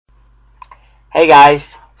Hey guys,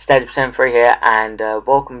 Steady73 here, and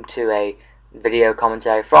welcome to a video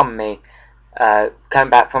commentary from me. Coming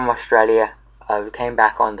back from Australia. We came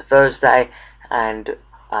back on the Thursday, and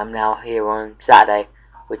I'm now here on Saturday,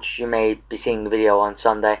 which you may be seeing the video on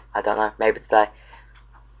Sunday. I don't know, maybe today.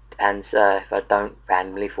 Depends if I don't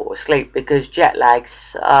randomly fall asleep, because jet lag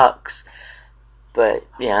sucks. But,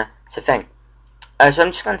 you know, it's a thing. So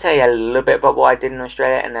I'm just going to tell you a little bit about what I did in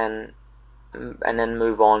Australia, and then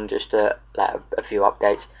move on just to like a few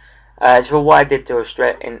updates. So what I did to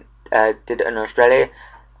Australia did in Australia,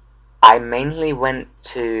 I mainly went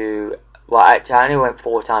to actually I only went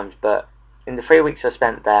 4 times, but in the 3 weeks I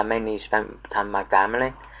spent there, I mainly spent time with my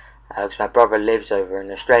family because my brother lives over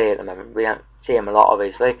in Australia at the moment. We don't see him a lot,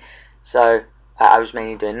 obviously, so I was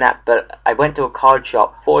mainly doing that. But I went to a card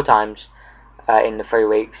shop 4 times in the 3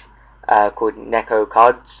 weeks called Neko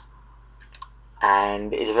Cards.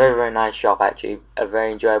 And it's a very, very nice shop, actually,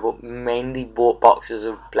 very enjoyable. Mainly bought boxes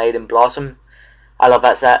of Blade and Blossom. I love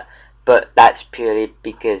that set, but that's purely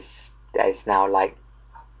because there's now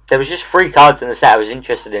there was just 3 cards in the set I was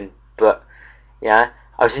interested in, but yeah,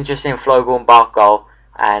 I was interested in Flogel and Barkol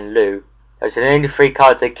and Lou. Those are the only 3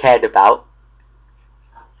 cards I cared about,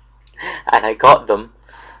 and I got them.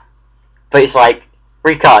 But it's like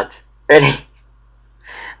 3 cards, really.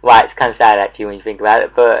 Well, it's kind of sad actually when you think about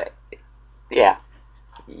it, but yeah,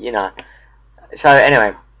 you know. So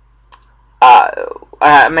anyway,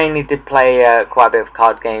 I mainly did play quite a bit of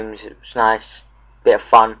card games. It was nice, bit of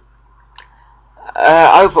fun.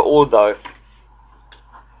 Overall though,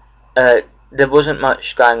 there wasn't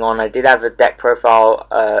much going on. I did have a deck profile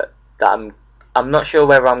that I'm not sure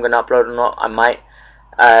whether I'm going to upload or not. I might.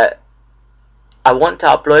 I want to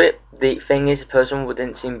upload it. The thing is, the person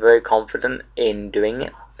didn't seem very confident in doing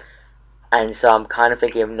it, and so I'm kind of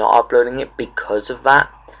thinking of not uploading it because of that.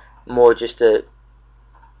 More just to,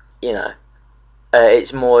 you know,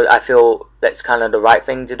 it's more, I feel that's kind of the right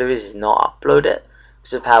thing to do, is not upload it,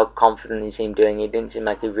 because of how confident he seemed doing it. It didn't seem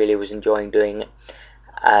like he really was enjoying doing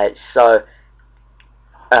it. So,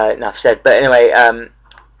 enough said. But anyway,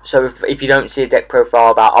 so if you don't see a deck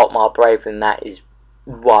profile about Altmar Brave, then that is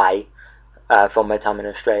why, from my time in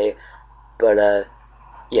Australia. But,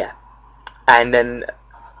 yeah. And then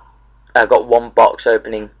I got 1 box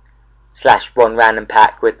opening / 1 random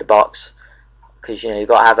pack with the box, because you know you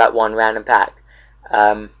got to have that 1 random pack.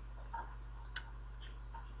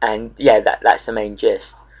 And yeah, that's the main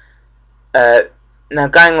gist. Now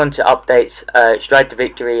going on to updates, Stride to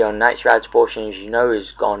Victory on Night Shroud's portion, as you know,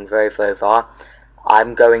 has gone very, very far.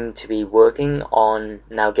 I'm going to be working on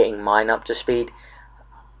now getting mine up to speed.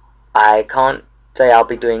 I can't say I'll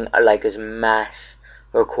be doing as mass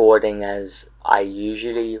recording as I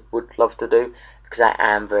usually would love to do, because I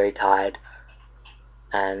am very tired,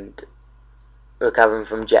 and recovering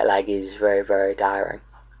from jet lag is very, very tiring.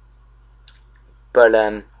 But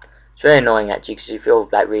it's very annoying actually, because you feel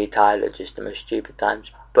really tired at just the most stupid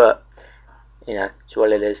times. But you know, it's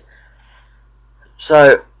what it is.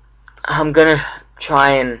 So I'm gonna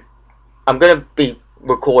be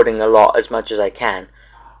recording a lot, as much as I can.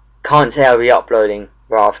 Can't say I'll be uploading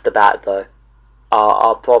right off the bat though.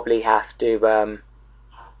 I'll probably have to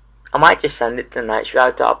I might just send it to Night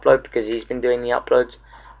Shroud to upload, because he's been doing the uploads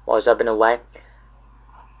whilst I've been away.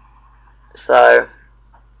 So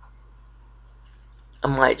I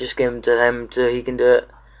might just give him to him so he can do it.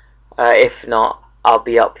 If not, I'll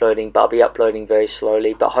be uploading, but I'll be uploading very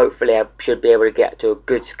slowly. But hopefully I should be able to get to a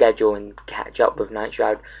good schedule and catch up with Night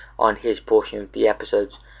Shroud on his portion of the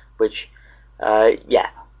episodes. Which, yeah,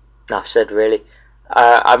 enough said really.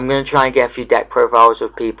 I'm going to try and get a few deck profiles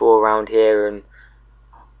of people around here, and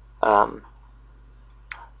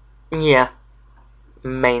yeah,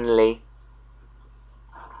 mainly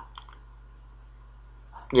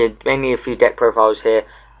a few deck profiles here.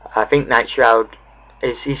 I think Night Shroud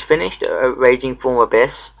he's finished Raging Form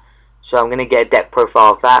Abyss, so I'm going to get a deck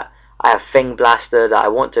profile of that. I have Fang Blaster that I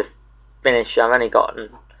want to finish. I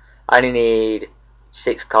only need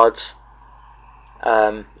 6 cards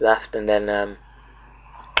left, and then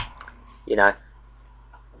you know,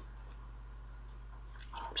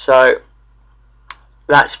 so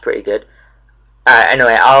that's pretty good.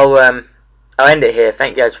 Anyway, I'll end it here.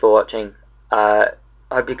 Thank you guys for watching. I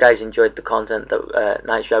hope you guys enjoyed the content that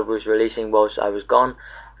Night Shroud was releasing whilst I was gone,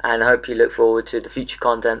 and I hope you look forward to the future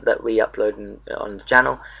content that we upload on the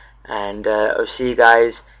channel. And I'll see you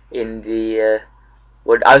guys in the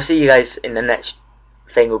I'll see you guys in the next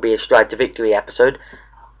thing. Will be a Stride to Victory episode,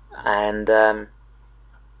 and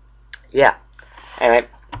yeah. Anyway,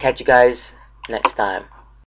 catch you guys next time.